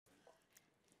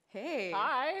Hey.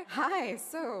 Hi. Hi.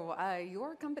 So,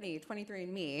 your company,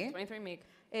 23andMe, 23andMe.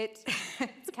 it's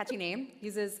a catchy name,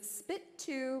 uses spit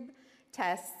tube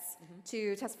tests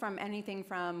to test from anything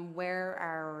from where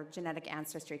our genetic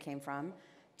ancestry came from,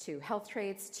 to health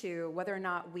traits, to whether or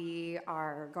not we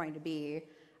are going to be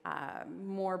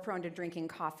more prone to drinking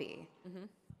coffee.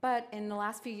 But in the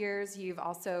last few years, you've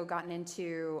also gotten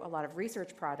into a lot of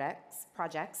research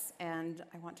projects, and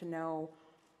I want to know,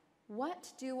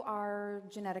 what do our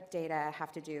genetic data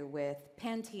have to do with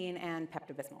Pantene and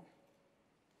Pepto-Bismol?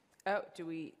 Oh,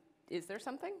 is there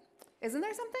something Isn't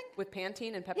there something? with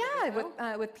Pantene and Yeah,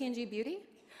 Pepto-Bismol? with P&G Beauty.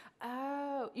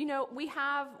 Oh,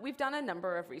 we've done a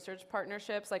number of research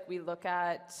partnerships. Like we look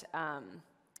at,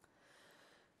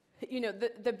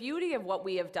 the beauty of what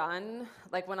we have done.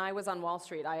 Like when I was on Wall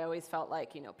Street, I always felt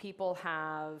like, people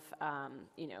have, a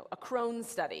Crohn's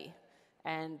study.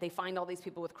 And they find all these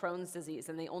people with Crohn's disease,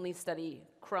 and they only study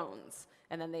Crohn's.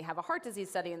 And then they have a heart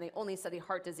disease study, and they only study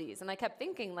heart disease. And I kept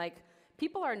thinking, like,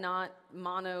 people are not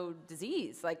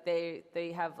mono-disease. Like,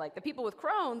 they have, like, the people with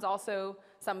Crohn's also,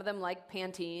 some of them like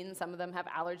Pantene, some of them have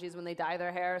allergies when they dye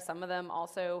their hair, some of them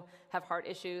also have heart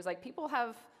issues. Like, people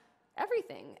have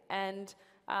everything. And,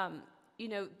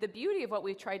 the beauty of what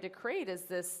we've tried to create is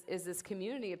this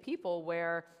community of people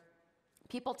where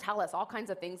people tell us all kinds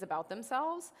of things about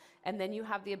themselves, and then you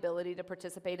have the ability to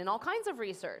participate in all kinds of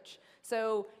research.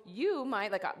 So you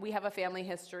might, we have a family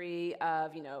history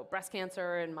of, breast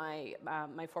cancer, and my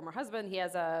former husband, he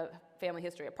has a family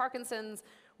history of Parkinson's.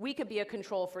 We could be a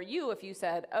control for you if you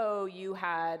said, oh, you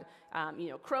had,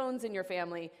 Crohn's in your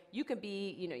family. You could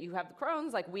be, you have the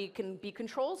Crohn's, like we can be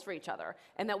controls for each other,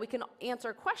 and that we can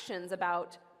answer questions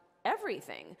about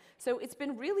everything. So it's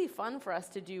been really fun for us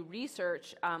to do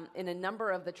research in a number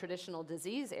of the traditional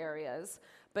disease areas,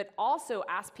 but also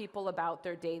ask people about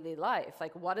their daily life.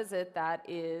 Like, what is it that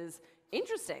is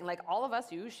interesting? Like, all of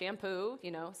us use shampoo,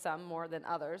 some more than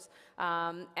others,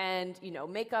 and,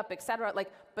 makeup, et cetera.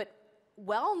 But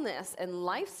wellness and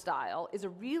lifestyle is a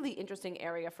really interesting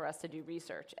area for us to do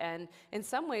research. And in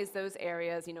some ways, those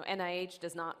areas, NIH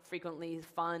does not frequently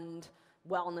fund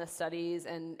wellness studies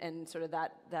and sort of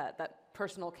that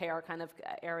personal care kind of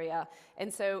area.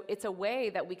 And so it's a way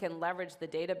that we can leverage the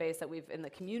database that we've, in the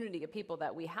community of people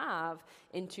that we have,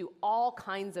 into all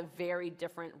kinds of very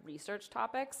different research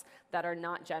topics that are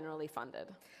not generally funded.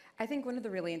 I think one of the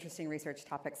really interesting research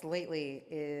topics lately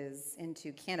is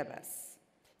into cannabis.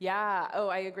 Yeah,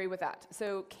 I agree with that.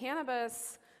 So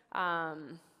cannabis,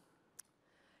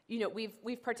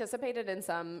 we've participated in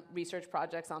some research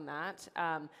projects on that,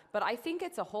 but I think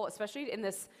it's a whole, especially in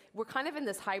this, we're kind of in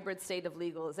this hybrid state of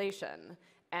legalization,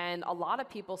 and a lot of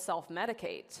people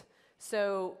self-medicate.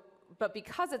 So, but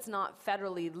because it's not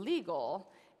federally legal,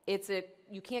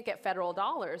 you can't get federal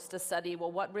dollars to study,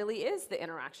 well, what really is the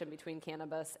interaction between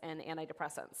cannabis and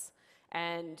antidepressants?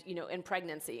 And in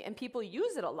pregnancy, and people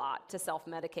use it a lot to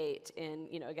self-medicate in,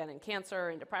 again, in cancer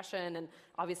and depression, and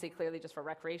obviously clearly just for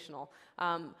recreational.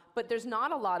 But there's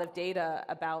not a lot of data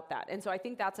about that, and so I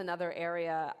think that's another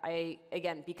area.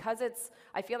 Because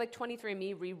I feel like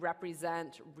 23andMe, we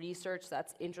represent research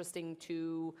that's interesting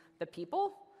to the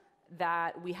people,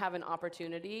 that we have an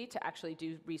opportunity to actually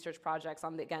do research projects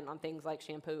on things like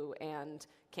shampoo and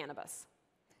cannabis.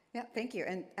 Yeah, thank you.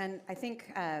 And I think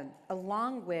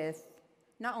along with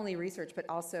not only research, but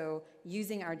also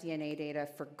using our DNA data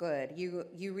for good.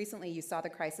 You recently saw the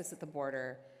crisis at the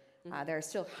border. There are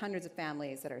still hundreds of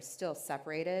families that are still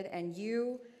separated, and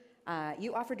you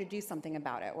offered to do something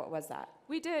about it. What was that?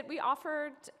 We did. We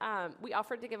offered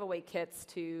to give away kits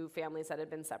to families that had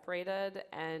been separated,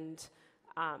 and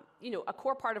a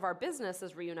core part of our business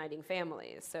is reuniting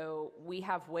families. So we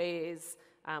have ways.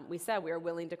 We said we are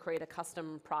willing to create a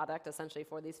custom product essentially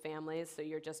for these families, so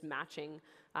you're just matching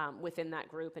within that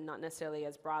group and not necessarily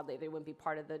as broadly. They wouldn't be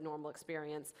part of the normal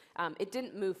experience. It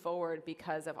didn't move forward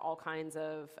because of all kinds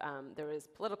of, there was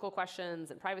political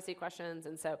questions and privacy questions,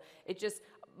 and so it just,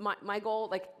 my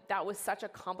goal, that was such a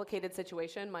complicated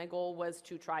situation. My goal was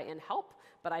to try and help,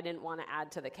 but I didn't want to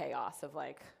add to the chaos of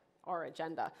our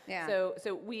agenda. Yeah.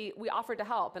 So we offered to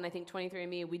help, and I think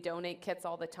 23andMe, we donate kits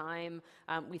all the time.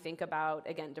 We think about,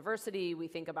 again, diversity. We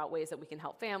think about ways that we can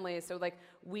help families. So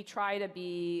we try to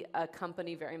be a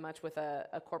company very much with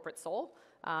a corporate soul.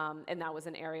 And that was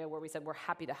an area where we said we're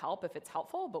happy to help if it's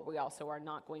helpful, but we also are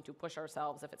not going to push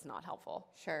ourselves if it's not helpful.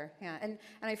 Sure, yeah. And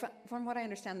from what I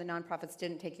understand, the nonprofits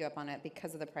didn't take you up on it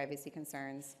because of the privacy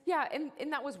concerns. Yeah,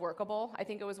 and that was workable. I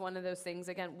think it was one of those things,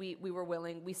 again, we were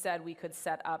willing. We said we could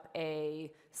set up a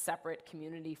separate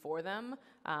community for them,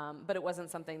 but it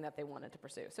wasn't something that they wanted to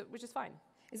pursue, so which is fine.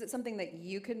 Is it something that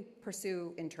you can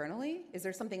pursue internally? Is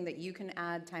there something that you can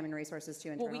add time and resources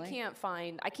to internally?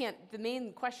 Well, the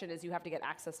main question is you have to get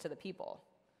access to the people.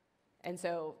 And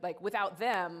so, like, without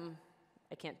them,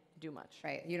 I can't do much.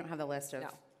 Right, you don't have the list of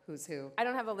who's who. I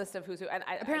don't have a list of who's who. And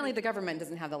Apparently the government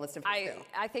doesn't have the list of who's who.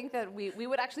 I think that we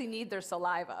would actually need their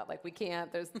saliva. Like, we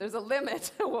can't, there's a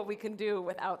limit to what we can do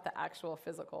without the actual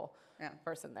physical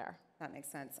person there. That makes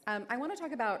sense. I want to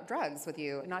talk about drugs with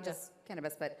you, not just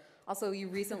cannabis, but also you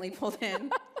recently pulled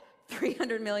in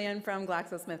 $300 million from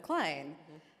GlaxoSmithKline.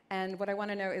 And what I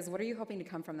want to know is, what are you hoping to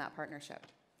come from that partnership?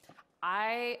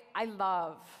 I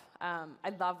love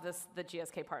the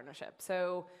GSK partnership.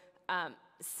 So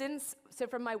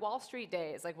from my Wall Street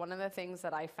days, like, one of the things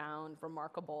that I found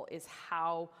remarkable is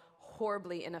how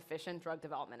horribly inefficient drug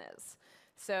development is.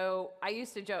 So I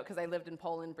used to joke, because I lived in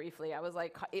Poland briefly, I was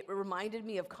like, it reminded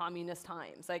me of communist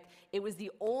times. Like, it was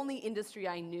the only industry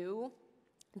I knew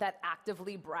that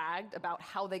actively bragged about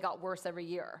how they got worse every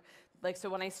year. Like, so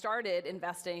when I started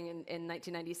investing in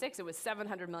 1996, it was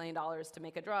 $700 million to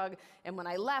make a drug, and when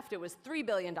I left, it was $3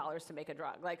 billion to make a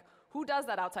drug. Like, who does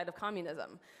that outside of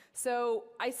communism? So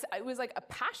it was like a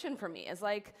passion for me. It's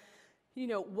like, you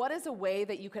know, what is a way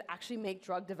that you could actually make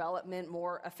drug development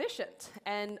more efficient?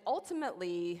 And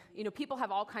ultimately, you know, people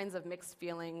have all kinds of mixed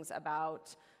feelings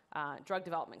about drug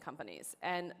development companies.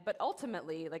 But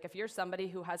ultimately, like, if you're somebody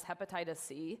who has hepatitis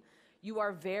C, you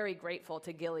are very grateful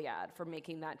to Gilead for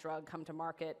making that drug come to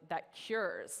market that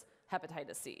cures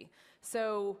hepatitis C.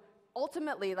 So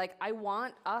ultimately, like, I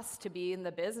want us to be in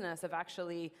the business of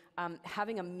actually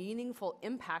having a meaningful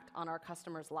impact on our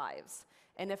customers' lives.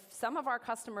 And if some of our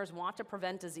customers want to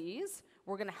prevent disease,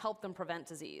 we're going to help them prevent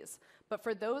disease. But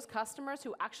for those customers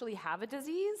who actually have a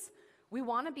disease, we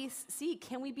want to see,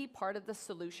 can we be part of the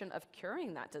solution of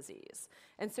curing that disease?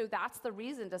 And so that's the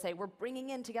reason to say we're bringing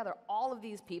in together all of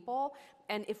these people,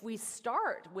 and if we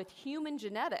start with human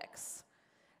genetics,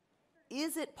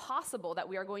 is it possible that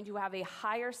we are going to have a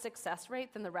higher success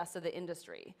rate than the rest of the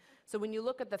industry? So when you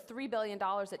look at the $3 billion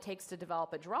it takes to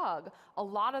develop a drug, a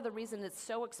lot of the reason it's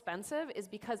so expensive is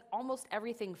because almost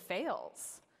everything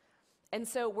fails. And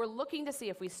so we're looking to see,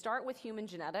 if we start with human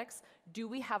genetics, do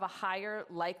we have a higher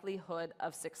likelihood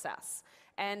of success?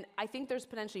 And I think there's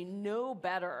potentially no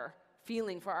better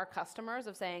feeling for our customers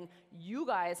of saying, you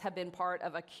guys have been part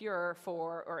of a cure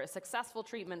for, or a successful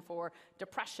treatment for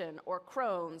depression or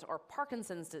Crohn's or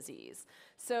Parkinson's disease.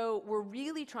 So we're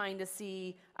really trying to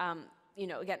see, you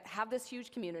know, again, have this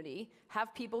huge community,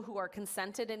 have people who are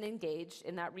consented and engaged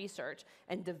in that research,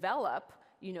 and develop,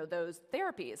 you know, those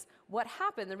therapies. What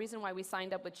happened, the reason why we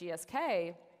signed up with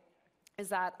GSK is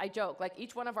that, I joke, like,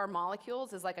 each one of our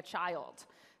molecules is like a child.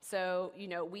 So, you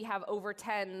know, we have over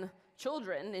 10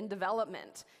 children in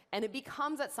development, and it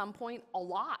becomes at some point a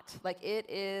lot. Like, it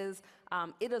is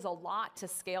a lot to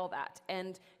scale that.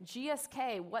 And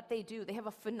GSK, what they do, they have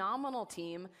a phenomenal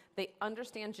team. They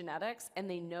understand genetics, and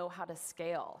they know how to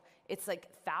scale. It's like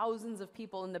thousands of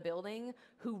people in the building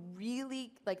who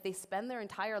really, like, they spend their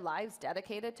entire lives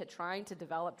dedicated to trying to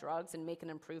develop drugs and make an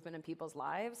improvement in people's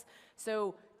lives.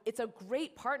 So it's a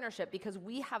great partnership because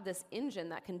we have this engine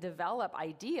that can develop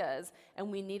ideas,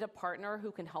 and we need a partner who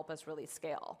can help us really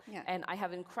scale. Yeah. And I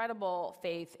have incredible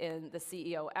faith in the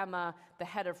CEO, Emma, the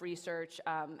head of research,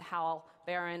 Hal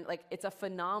Barron. Like, it's a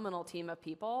phenomenal team of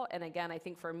people. And again, I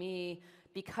think for me,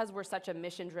 because we're such a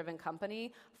mission-driven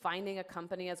company, finding a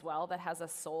company as well that has a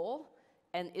soul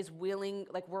and is willing,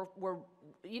 like, we're,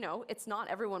 you know, it's not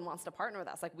everyone wants to partner with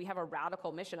us. Like, we have a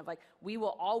radical mission of, like, we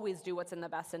will always do what's in the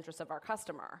best interest of our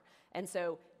customer. And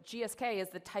so GSK is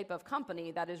the type of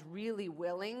company that is really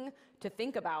willing to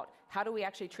think about, how do we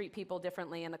actually treat people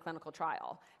differently in a clinical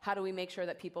trial? How do we make sure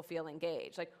that people feel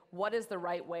engaged? Like, what is the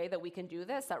right way that we can do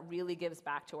this that really gives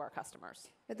back to our customers?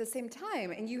 At the same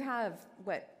time, and you have,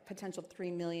 what, potential 3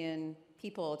 million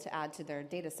people to add to their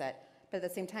data set, but at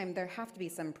the same time, there have to be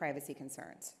some privacy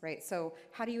concerns, right? So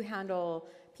how do you handle,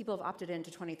 people have opted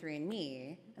into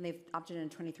 23andMe, and they've opted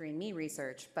into 23andMe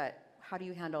research, but how do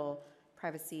you handle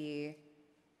privacy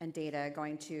and data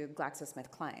going to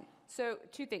GlaxoSmithKline? So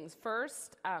 2 things.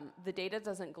 First, the data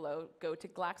doesn't go to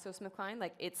GlaxoSmithKline.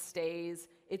 Like, it stays,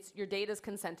 your data is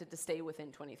consented to stay within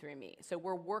 23andMe. So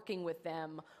we're working with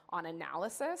them on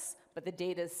analysis, but the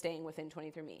data is staying within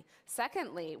 23andMe.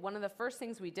 Secondly, one of the first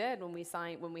things we did when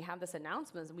we had this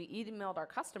announcement is we emailed our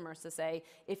customers to say,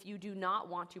 if you do not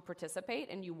want to participate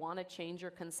and you want to change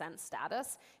your consent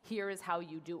status, here is how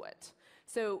you do it.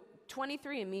 So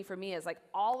 23andMe for me is, like,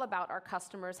 all about our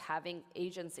customers having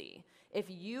agency. If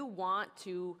you want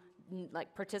to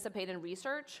like participate in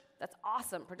research, that's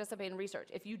awesome. Participate in research.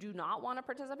 If you do not want to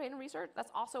participate in research,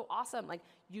 that's also awesome. Like,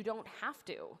 you don't have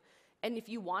to. And if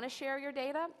you want to share your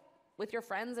data with your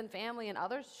friends and family and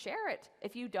others, share it.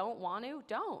 If you don't want to,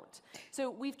 don't.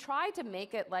 So we've tried to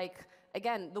make it like,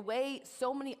 again, the way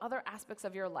so many other aspects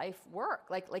of your life work.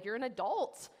 Like you're an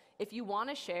adult. If you want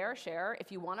to share, share.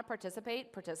 If you want to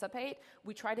participate, participate.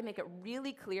 We try to make it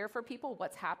really clear for people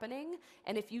what's happening.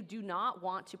 And if you do not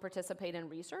want to participate in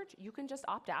research, you can just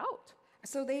opt out.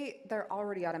 So they're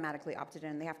already automatically opted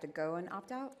in. They have to go and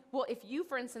opt out? Well, if you,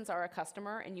 for instance, are a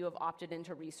customer and you have opted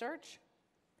into research,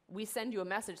 we send you a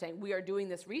message saying, we are doing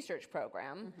this research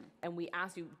program, and we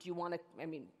ask you, do you want to, I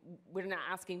mean, we're not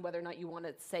asking whether or not you want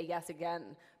to say yes again,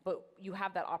 but you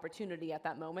have that opportunity at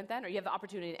that moment then, or you have the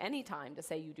opportunity at any time to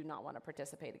say you do not want to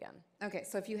participate again. Okay,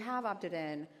 so if you have opted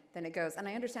in, then it goes, and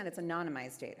I understand it's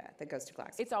anonymized data that goes to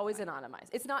Glaxo. It's always anonymized.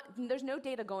 It's not, there's no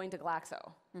data going to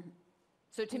Glaxo.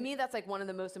 So to me, that's like one of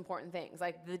the most important things.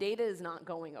 Like, the data is not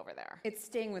going over there. It's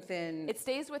staying within... It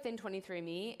stays within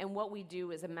 23andMe, and what we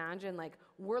do is imagine, like,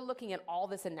 we're looking at all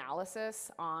this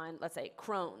analysis on, let's say,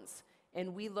 Crohn's,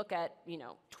 and we look at,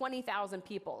 20,000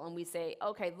 people, and we say,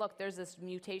 okay, look, there's this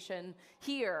mutation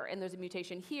here, and there's a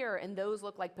mutation here, and those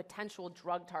look like potential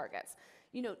drug targets.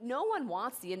 No one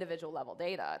wants the individual level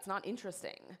data. It's not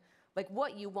interesting. Like,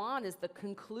 what you want is the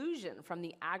conclusion from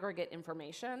the aggregate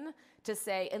information to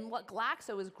say, and what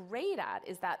Glaxo is great at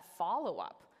is that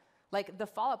follow-up. Like, the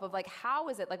follow-up of, like, how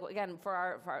is it, like, again, for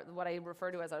our what I refer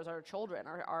to as our children,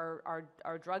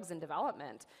 our drugs in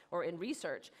development or in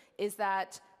research, is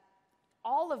that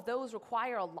all of those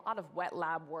require a lot of wet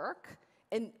lab work,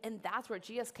 and that's where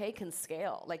GSK can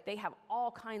scale. Like, they have all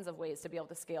kinds of ways to be able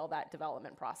to scale that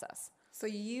development process. So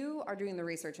you are doing the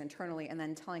research internally and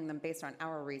then telling them, based on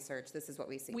our research, this is what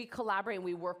we see. We collaborate and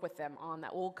we work with them on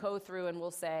that. We'll go through and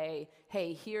we'll say,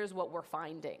 hey, here's what we're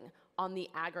finding on the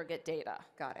aggregate data.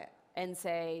 Got it. And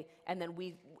then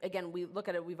we look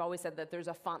at it, we've always said that there's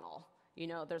a funnel.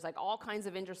 There's like all kinds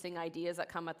of interesting ideas that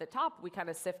come at the top. We kind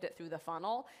of sift it through the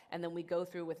funnel, and then we go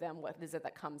through with them what is it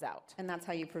that comes out. And that's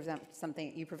how you prevent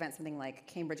something like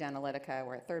Cambridge Analytica,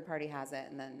 where a third party has it,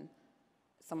 and then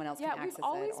someone else can access it.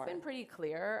 Yeah, we've always been pretty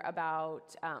clear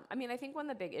about, I think one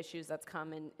of the big issues that's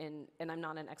come in, and I'm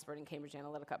not an expert in Cambridge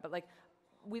Analytica, but like,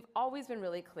 we've always been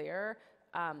really clear,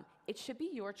 it should be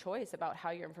your choice about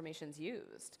how your information's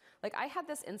used. Like, I had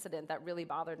this incident that really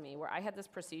bothered me where I had this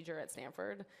procedure at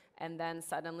Stanford, and then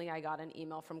suddenly I got an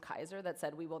email from Kaiser that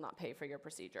said, we will not pay for your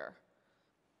procedure.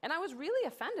 And I was really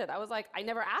offended. I was like, I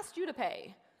never asked you to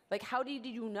pay. Like, how did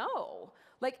you know?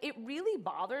 Like, it really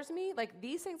bothers me. Like,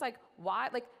 these things, like, why?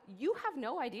 Like, you have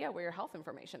no idea where your health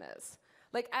information is.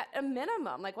 Like, at a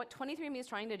minimum, like, what 23andMe is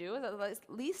trying to do is at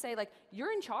least say, like,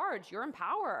 you're in charge, you're in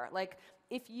power. Like,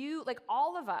 if you, like,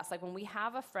 all of us, like, when we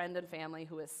have a friend and family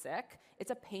who is sick,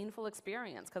 it's a painful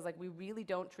experience because, like, we really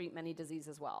don't treat many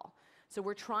diseases well. So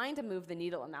we're trying to move the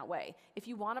needle in that way. If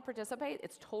you want to participate,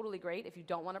 it's totally great. If you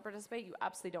don't want to participate, you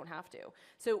absolutely don't have to.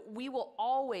 So we will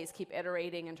always keep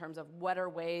iterating in terms of what are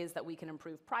ways that we can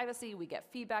improve privacy. We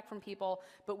get feedback from people,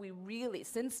 but we really,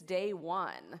 since day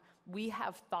one, we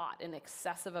have thought an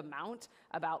excessive amount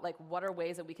about, like, what are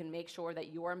ways that we can make sure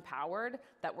that you're empowered,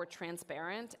 that we're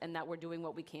transparent, and that we're doing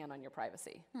what we can on your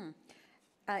privacy.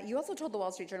 You also told the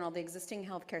Wall Street Journal the existing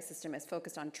healthcare system is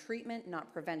focused on treatment,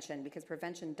 not prevention, because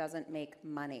prevention doesn't make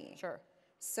money. Sure.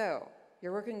 So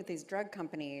you're working with these drug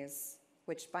companies,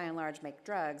 which by and large make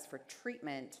drugs for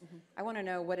treatment. I want to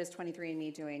know, what is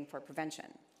 23andMe doing for prevention?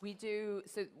 We do,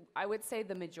 so I would say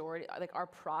the majority, like, our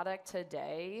product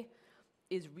today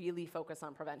is really focused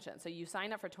on prevention. So you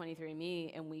sign up for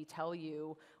 23andMe and we tell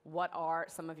you what are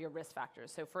some of your risk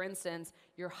factors. So for instance,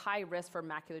 you're high risk for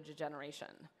macular degeneration,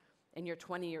 and you're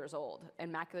 20 years old,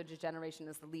 and macular degeneration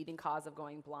is the leading cause of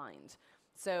going blind.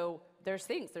 So there's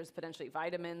potentially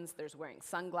vitamins, there's wearing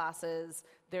sunglasses,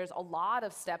 there's a lot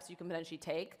of steps you can potentially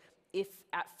take. If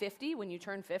at 50, when you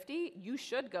turn 50, you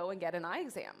should go and get an eye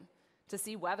exam to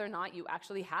see whether or not you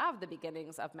actually have the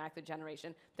beginnings of macular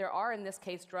degeneration. There are, in this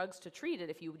case, drugs to treat it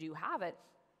if you do have it,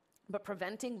 but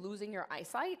preventing losing your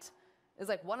eyesight is,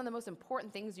 like, one of the most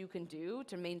important things you can do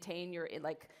to maintain your,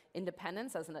 like,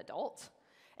 independence as an adult.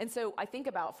 And so I think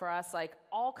about, for us, like,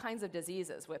 all kinds of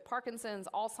diseases with Parkinson's,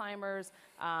 Alzheimer's,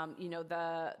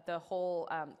 the whole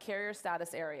carrier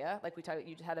status area, like we talked,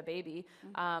 you had a baby.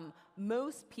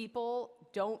 Most people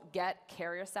don't get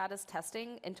carrier status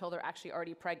testing until they're actually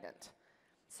already pregnant.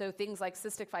 So things like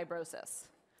cystic fibrosis,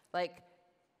 like,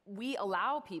 we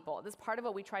allow people, this part of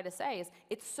what we try to say is,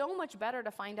 it's so much better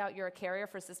to find out you're a carrier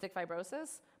for cystic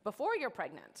fibrosis before you're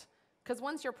pregnant. Because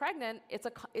once you're pregnant,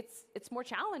 it's more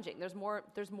challenging. There's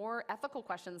more ethical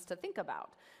questions to think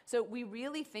about. So we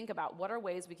really think about what are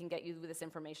ways we can get you this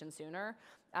information sooner.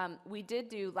 We did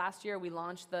do last year. We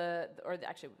launched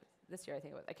actually this year I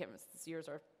think it was, I can't remember. These years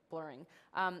are blurring.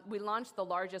 We launched the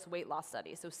largest weight loss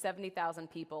study. So 70,000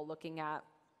 people looking at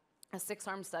a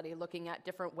 6-arm study looking at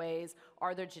different ways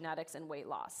are there genetics in weight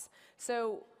loss.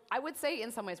 So I would say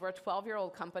in some ways we're a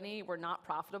 12-year-old company, we're not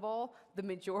profitable. The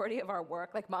majority of our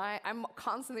work, I'm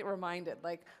constantly reminded,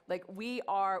 we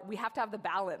have to have the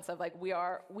balance of we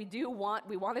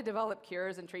want to develop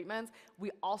cures and treatments.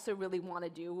 We also really want to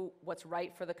do what's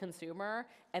right for the consumer,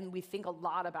 and we think a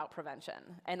lot about prevention.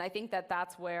 And I think that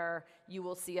that's where you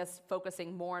will see us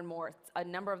focusing more and more. A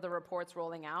number of the reports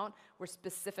rolling out, we're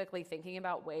specifically thinking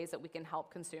about ways that we can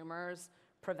help consumers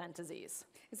prevent disease.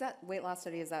 Is that weight loss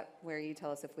study, is that where you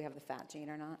tell us if we have the fat gene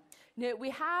or not? No, we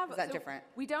have. Is that different?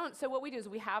 We don't. So what we do is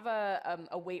we have a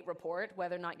weight report,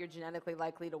 whether or not you're genetically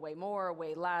likely to weigh more or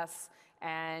weigh less,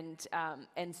 and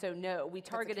so no, we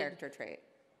targeted. That's a character trait.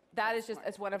 That is just,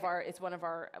 it's one of our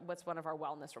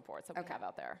wellness reports that we have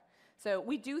out there. So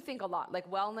we do think a lot, like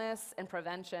wellness and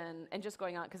prevention, and just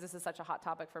going on, because this is such a hot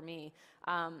topic for me.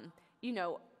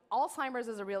 Alzheimer's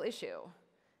is a real issue.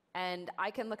 And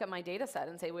I can look at my data set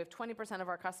and say we have 20% of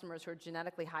our customers who are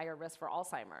genetically higher risk for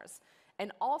Alzheimer's.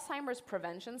 An Alzheimer's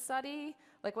prevention study,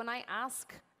 when I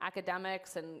ask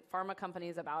academics and pharma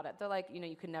companies about it, they're like,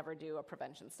 you can never do a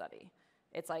prevention study.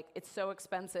 It's so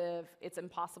expensive, it's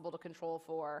impossible to control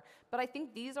for. But I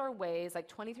think these are ways,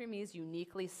 23andMe is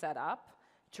uniquely set up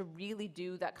to really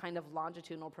do that kind of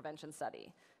longitudinal prevention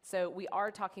study. So we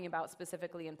are talking about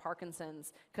specifically in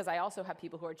Parkinson's, because I also have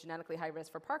people who are genetically high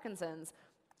risk for Parkinson's.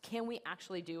 Can we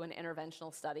actually do an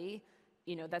interventional study?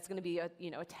 That's going to be a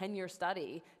 10-year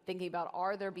study thinking about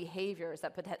are there behaviors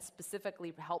that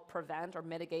specifically help prevent or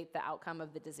mitigate the outcome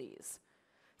of the disease.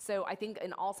 So I think in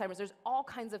Alzheimer's, there's all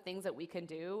kinds of things that we can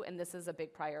do, and this is a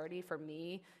big priority for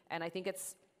me. And I think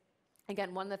it's,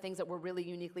 again, one of the things that we're really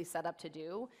uniquely set up to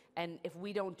do. And if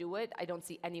we don't do it, I don't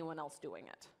see anyone else doing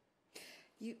it.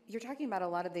 You're talking about a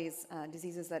lot of these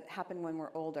diseases that happen when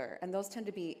we're older, and those tend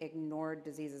to be ignored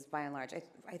diseases by and large. I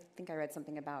think I read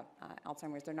something about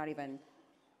Alzheimer's. They're not even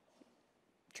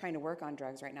trying to work on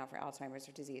drugs right now for Alzheimer's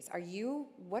disease.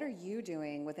 What are you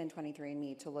doing within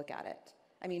 23andMe to look at it?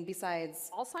 I mean, besides...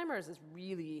 Alzheimer's is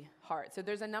really hard. So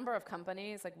there's a number of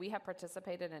companies, we have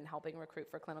participated in helping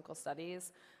recruit for clinical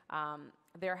studies.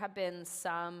 There have been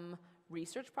some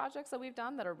research projects that we've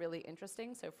done that are really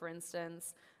interesting. So for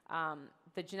instance,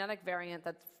 the genetic variant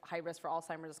that's high risk for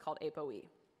Alzheimer's is called ApoE.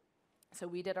 So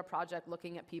we did a project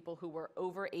looking at people who were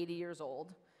over 80 years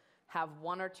old, have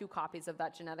 1 or 2 copies of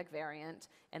that genetic variant,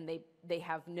 and they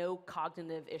have no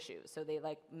cognitive issues. So they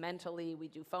mentally, we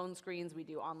do phone screens, we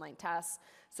do online tests.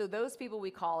 So those people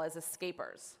we call as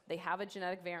escapers. They have a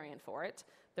genetic variant for it.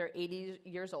 They're 80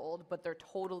 years old, but they're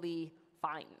totally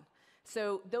fine.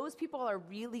 So those people are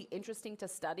really interesting to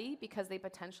study because they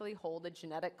potentially hold a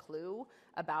genetic clue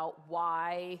about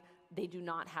why they do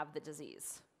not have the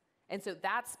disease. And so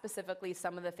that's specifically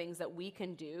some of the things that we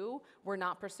can do. We're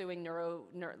not pursuing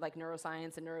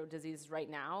neuroscience and neurodiseases right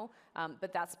now,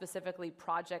 but that's specifically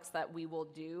projects that we will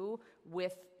do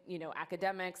with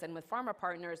academics and with pharma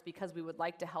partners because we would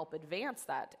like to help advance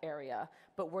that area,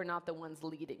 but we're not the ones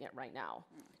leading it right now.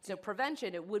 So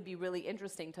prevention, it would be really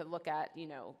interesting to look at,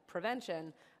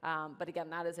 prevention, but again,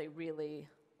 that is a really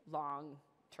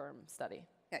long-term study.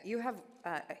 Yeah, you have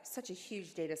such a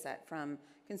huge data set from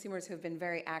consumers who have been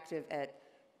very active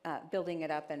at building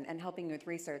it up and helping with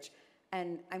research.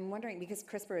 And I'm wondering, because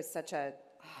CRISPR is such a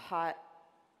hot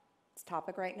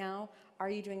topic right now, are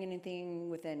you doing anything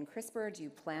within CRISPR? Do you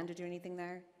plan to do anything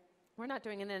there? We're not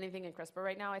doing anything in CRISPR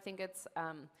right now. I think it's,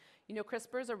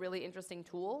 CRISPR is a really interesting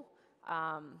tool,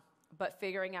 but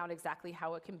figuring out exactly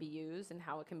how it can be used and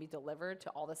how it can be delivered to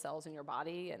all the cells in your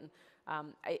body. And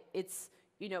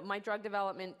my drug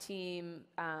development team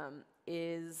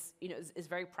is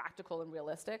very practical and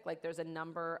realistic. There's a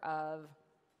number of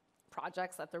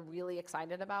projects that they're really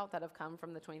excited about that have come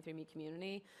from the 23andMe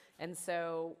community. And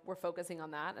so we're focusing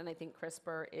on that. And I think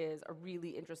CRISPR is a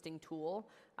really interesting tool,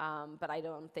 but I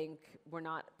don't think we're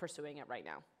not pursuing it right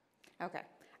now. Okay.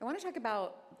 I want to talk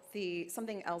about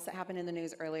something else that happened in the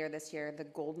news earlier this year, the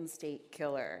Golden State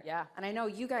Killer. Yeah. And I know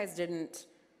you guys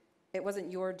it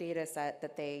wasn't your data set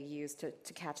that they used to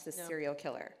catch this serial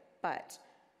killer, but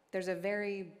there's a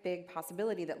very big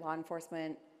possibility that law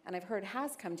enforcement, and I've heard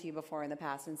has come to you before in the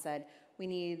past and said, we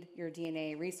need your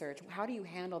DNA research. How do you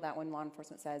handle that when law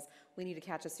enforcement says, we need to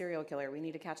catch a serial killer, we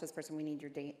need to catch this person, we need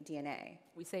your DNA?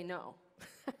 We say no.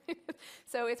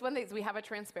 So it's one thing, we have a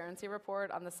transparency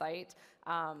report on the site.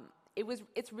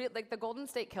 Like the Golden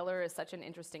State Killer is such an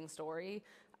interesting story.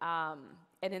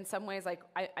 And in some ways, like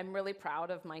I'm really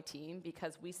proud of my team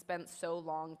because we spent so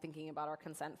long thinking about our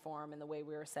consent form and the way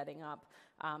we were setting up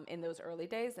in those early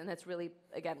days. And it's really,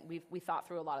 again, we thought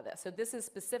through a lot of this. So this is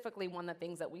specifically one of the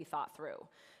things that we thought through.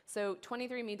 So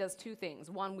 23andMe does two things.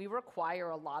 One, we require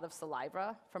a lot of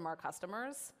saliva from our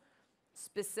customers,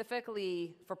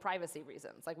 specifically for privacy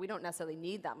reasons. Like we don't necessarily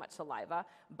need that much saliva,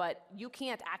 but you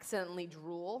can't accidentally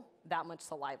drool that much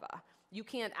saliva. You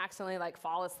can't accidentally like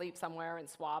fall asleep somewhere and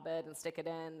swab it and stick it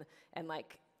in and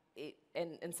like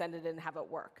and send it in and have it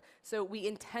work. So we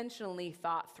intentionally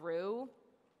thought through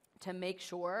to make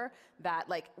sure that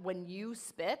like when you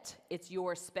spit, it's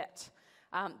your spit.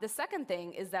 The second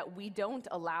thing is that we don't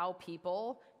allow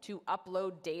people to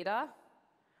upload data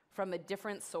from a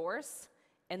different source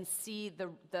and see the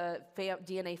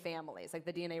DNA families, like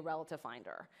the DNA relative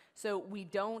finder. So we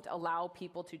don't allow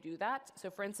people to do that. So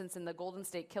for instance, in the Golden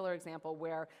State Killer example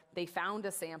where they found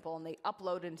a sample and they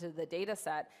uploaded into the data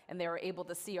set and they were able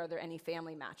to see are there any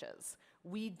family matches.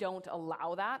 We don't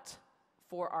allow that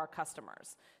for our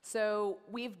customers. So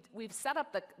we've set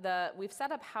up we've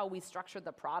set up how we structure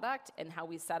the product and how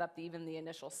we set up even the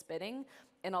initial spitting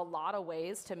in a lot of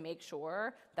ways to make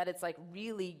sure that it's like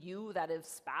really you that is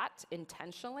spat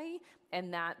intentionally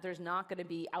and that there's not going to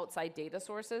be outside data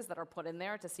sources that are put in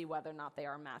there to see whether or not they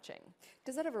are matching.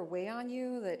 Does that ever weigh on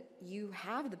you that you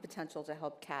have the potential to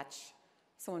help catch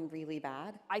someone really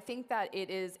bad? I think that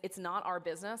it's not our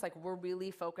business. Like we're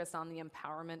really focused on the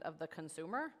empowerment of the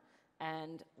consumer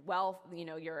and wealth, you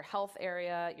know, your health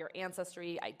area, your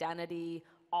ancestry, identity,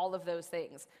 all of those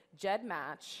things.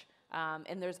 GEDmatch,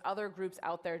 and there's other groups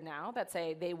out there now that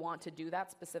say they want to do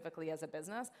that specifically as a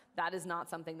business. That is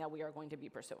not something that we are going to be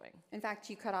pursuing. In fact,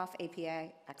 you cut off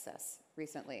API access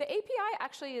recently. The API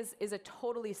actually is a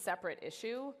totally separate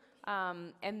issue,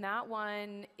 and that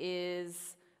one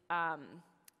is,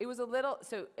 it was a little,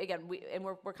 so again,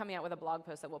 we're coming out with a blog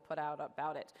post that we'll put out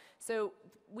about it. So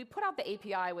we put out the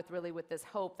API with this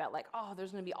hope that like, oh,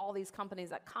 there's gonna be all these companies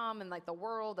that come and like the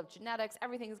world of genetics,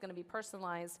 everything is gonna be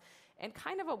personalized. And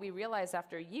kind of what we realized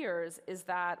after years is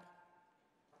that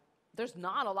there's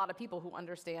not a lot of people who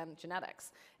understand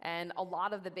genetics. And a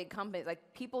lot of the big companies,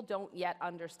 like people don't yet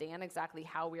understand exactly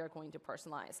how we are going to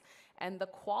personalize. And the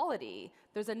quality,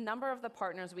 there's a number of the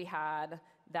partners we had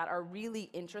that are really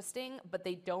interesting, but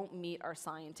they don't meet our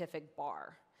scientific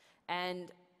bar.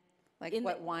 And like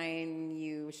what wine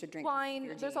you should drink.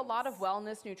 Wine, there's a lot of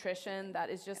wellness nutrition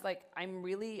that is just like, I'm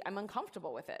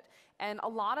uncomfortable with it. And a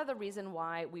lot of the reason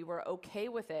why we were okay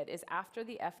with it is after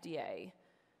the FDA,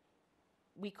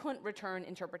 we couldn't return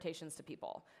interpretations to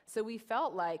people. So we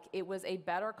felt like it was a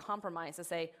better compromise to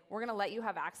say, we're gonna let you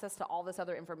have access to all this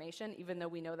other information, even though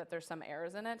we know that there's some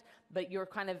errors in it, but you're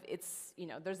kind of, it's, you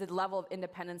know, there's a level of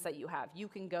independence that you have. You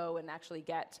can go and actually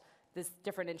get this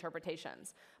different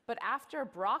interpretations. But after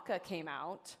BRCA came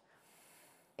out,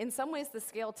 in some ways the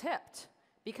scale tipped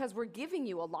because we're giving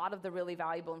you a lot of the really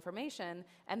valuable information,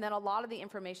 and then a lot of the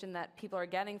information that people are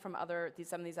getting from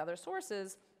some of these other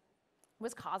sources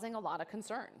was causing a lot of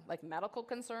concern, like medical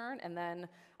concern. And then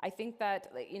I think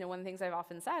that, you know, one of the things I've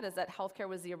often said is that healthcare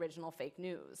was the original fake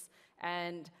news.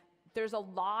 And there's a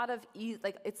lot of,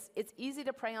 it's easy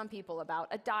to prey on people about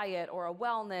a diet or a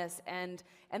wellness, and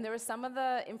there was some of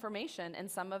the information and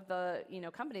some of the, you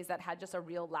know, companies that had just a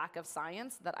real lack of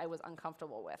science that I was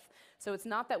uncomfortable with. So it's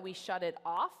not that we shut it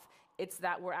off, it's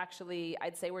that we're actually,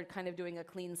 I'd say we're kind of doing a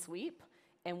clean sweep.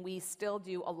 And we still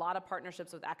do a lot of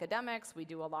partnerships with academics. We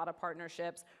do a lot of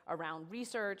partnerships around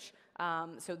research.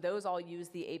 So those all use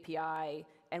the API,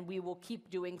 and we will keep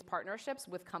doing partnerships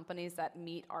with companies that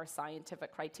meet our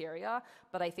scientific criteria.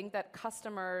 But I think that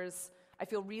customers, I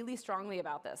feel really strongly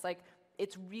about this. Like,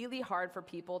 it's really hard for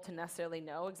people to necessarily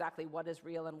know exactly what is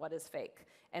real and what is fake.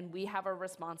 And we have a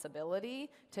responsibility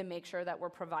to make sure that we're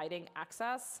providing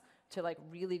access to like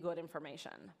really good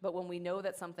information. But when we know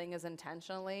that something is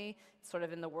intentionally sort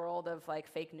of in the world of like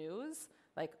fake news,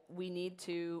 like we need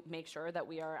to make sure that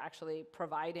we are actually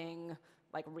providing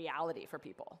like reality for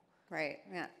people. Right,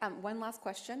 yeah. One last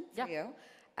question for you.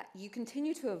 You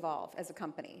continue to evolve as a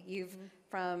company. You've,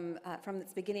 from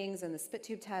its beginnings and the spit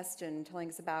tube test and telling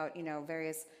us about, you know,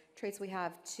 various traits we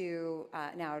have to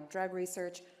now drug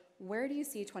research. Where do you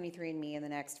see 23andMe in the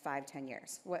next 5-10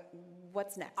 years?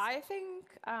 What's next? I think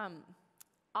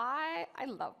I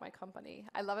love my company.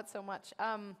 I love it so much.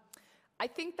 I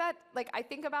think that, like, I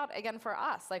think about, again, for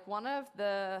us, like one of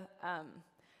the,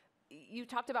 you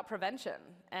talked about prevention,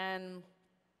 and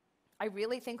I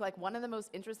really think like one of the most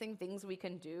interesting things we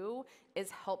can do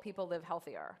is help people live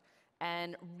healthier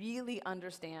and really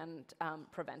understand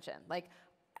prevention. Like,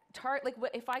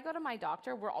 if I go to my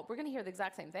doctor, we're going to hear the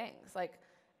exact same things, like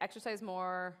exercise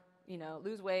more, you know,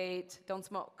 lose weight, don't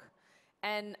smoke.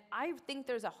 And I think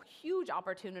there's a huge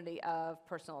opportunity of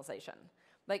personalization.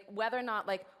 Like whether or not,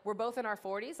 like we're both in our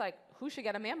 40s, like who should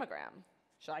get a mammogram?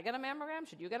 Should I get a mammogram?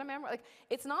 Should you get a mammogram? Like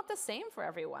it's not the same for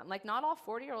everyone. Like not all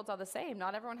 40-year-olds are the same.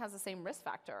 Not everyone has the same risk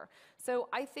factor. So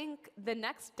I think the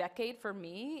next decade for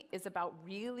me is about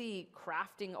really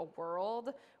crafting a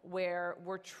world where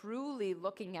we're truly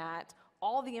looking at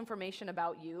all the information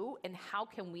about you and how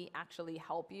can we actually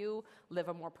help you live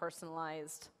a more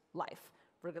personalized life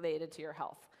related to your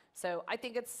health. So I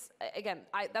think it's, again,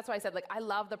 that's why I said, like, I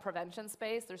love the prevention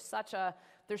space. There's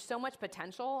so much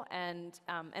potential, and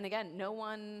again, no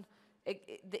one,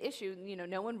 the issue, you know,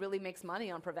 no one really makes money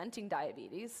on preventing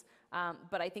diabetes,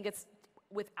 but I think it's,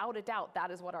 without a doubt, that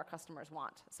is what our customers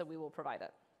want, so we will provide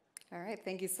it. All right,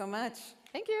 thank you so much.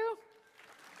 Thank you.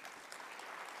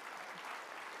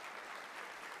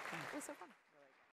 It was so fun.